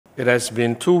It has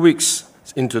been 2 weeks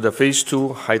into the Phase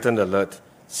 2 heightened alert.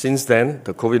 Since then,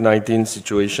 the COVID-19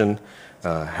 situation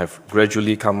have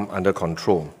gradually come under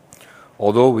control.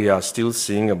 Although we are still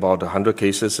seeing about 100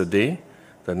 cases a day,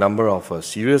 the number of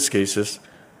serious cases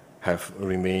have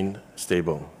remained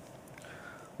stable.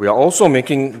 We are also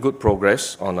making good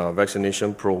progress on our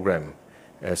vaccination program.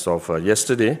 As of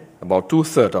yesterday, about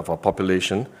 2/3 of our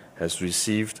population has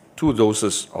received 2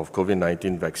 doses of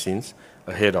COVID-19 vaccines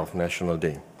ahead of National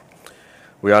Day.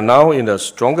 We are now in a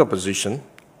stronger position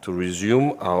to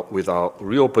resume with our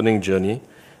reopening journey,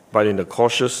 but in a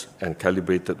cautious and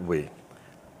calibrated way.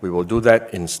 We will do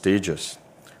that in stages.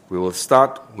 We will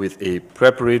start with a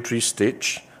preparatory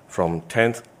stage from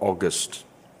 10th August.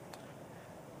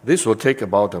 This will take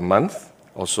about a month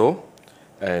or so,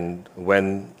 and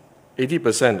when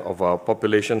 80% of our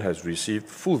population has received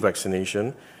full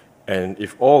vaccination, and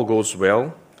if all goes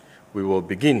well, we will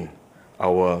begin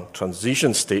our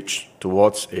transition stage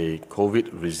towards a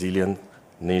COVID-resilient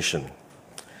nation.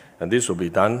 And this will be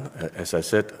done, as I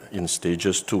said, in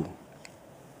stages 2.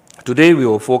 Today, we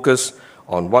will focus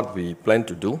on what we plan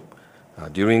to do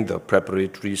during the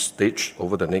preparatory stage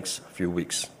over the next few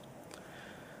weeks.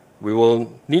 We will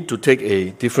need to take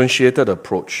a differentiated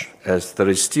approach, as there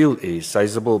is still a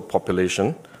sizable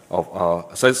proportion of our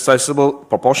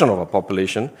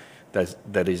population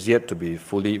that is yet to be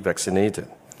fully vaccinated,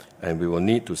 and we will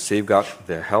need to safeguard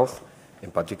their health, in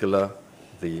particular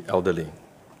the elderly.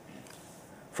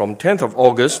 From 10th of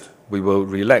August, we will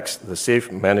relax the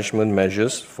safe management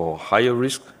measures for higher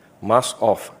risk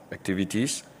mask-off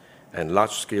activities and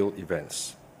large-scale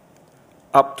events.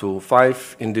 Up to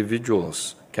 5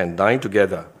 individuals can dine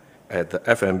together at the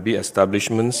F&B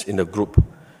establishments in a group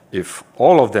if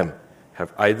all of them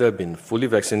have either been fully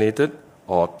vaccinated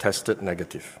or tested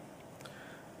negative.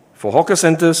 For hawker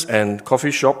centers and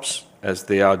coffee shops, as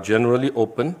they are generally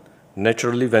open,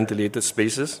 naturally ventilated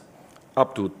spaces,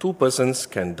 up to 2 persons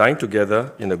can dine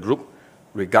together in a group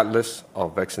regardless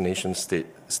of vaccination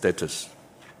status.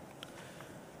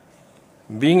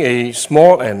 Being a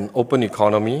small and open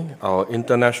economy, our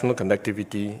international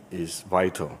connectivity is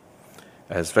vital.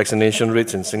 As vaccination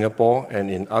rates in Singapore and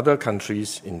in other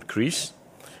countries increase,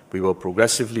 we will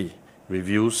progressively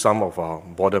review some of our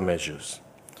border measures.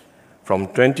 From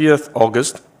 20th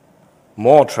August,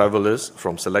 more travelers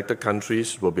from selected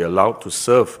countries will be allowed to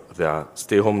serve their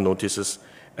stay-home notices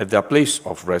at their place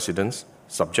of residence,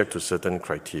 subject to certain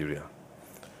criteria.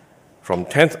 From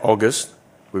 10th August,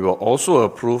 we will also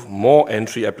approve more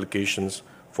entry applications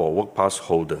for work pass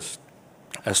holders,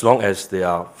 as long as they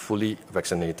are fully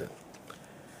vaccinated.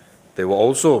 They will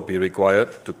also be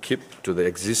required to keep to the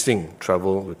existing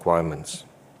travel requirements.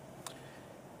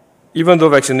 Even though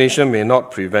vaccination may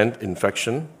not prevent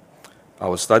infection,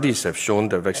 our studies have shown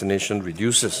that vaccination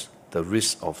reduces the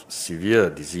risk of severe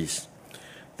disease.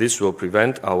 This will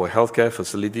prevent our healthcare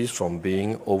facilities from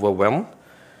being overwhelmed,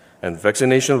 and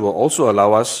vaccination will also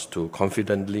allow us to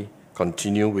confidently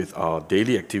continue with our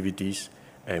daily activities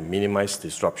and minimize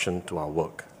disruption to our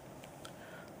work.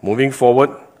 Moving forward,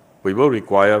 we will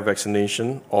require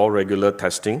vaccination or regular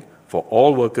testing for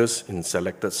all workers in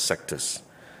selected sectors,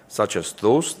 such as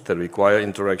those that require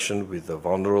interaction with the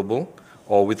vulnerable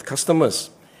or with customers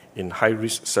in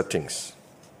high-risk settings,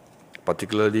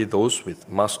 particularly those with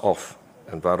mask-off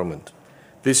environment.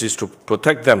 This is to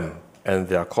protect them and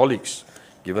their colleagues,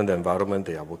 given the environment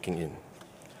they are working in.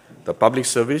 The public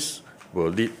service will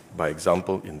lead by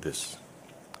example in this.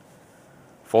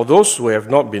 For those who have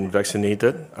not been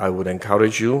vaccinated, I would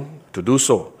encourage you to do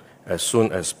so as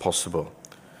soon as possible.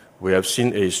 We have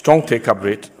seen a strong take-up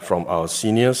rate from our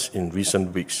seniors in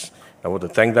recent weeks. I want to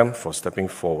thank them for stepping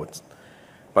forward.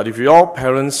 But if your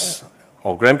parents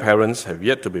or grandparents have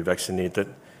yet to be vaccinated,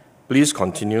 please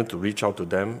continue to reach out to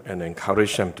them and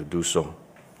encourage them to do so.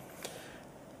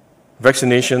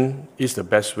 Vaccination is the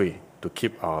best way to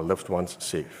keep our loved ones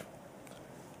safe.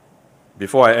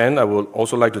 Before I end, I would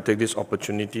also like to take this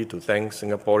opportunity to thank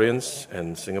Singaporeans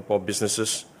and Singapore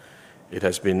businesses. It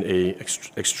has been an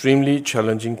extremely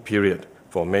challenging period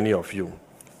for many of you.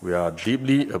 We are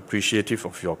deeply appreciative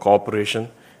of your cooperation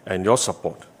and your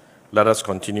support. Let us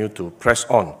continue to press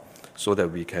on so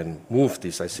that we can move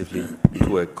decisively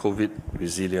to a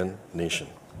COVID-resilient nation.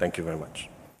 Thank you very much.